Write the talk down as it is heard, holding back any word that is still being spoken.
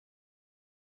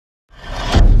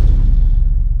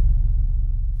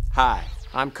Hi,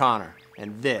 I'm Connor,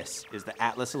 and this is the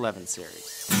Atlas 11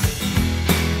 series.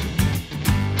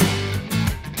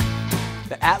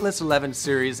 The Atlas 11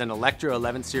 series and Elektra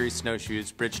 11 series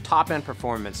snowshoes bridge top-end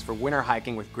performance for winter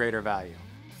hiking with greater value.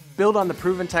 Built on the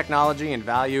proven technology and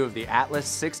value of the Atlas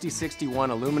 6061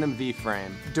 aluminum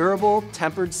V-frame, durable,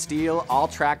 tempered steel,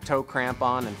 all-track toe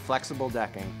crampon, and flexible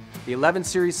decking, the 11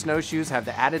 series snowshoes have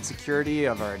the added security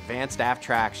of our Advanced Aft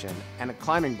Traction and a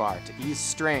climbing bar to ease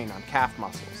strain on calf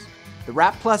muscles. The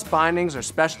Wrapp Plus bindings are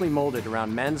specially molded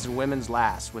around men's and women's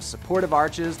lasts with supportive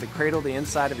arches that cradle the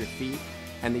inside of your feet,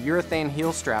 and the urethane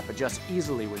heel strap adjusts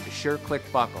easily with the sure-click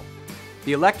buckle.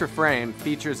 The Elektra frame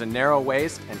features a narrow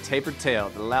waist and tapered tail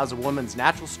that allows a woman's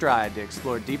natural stride to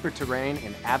explore deeper terrain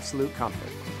in absolute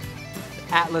comfort.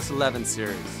 The Atlas 11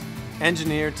 series,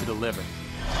 engineered to deliver.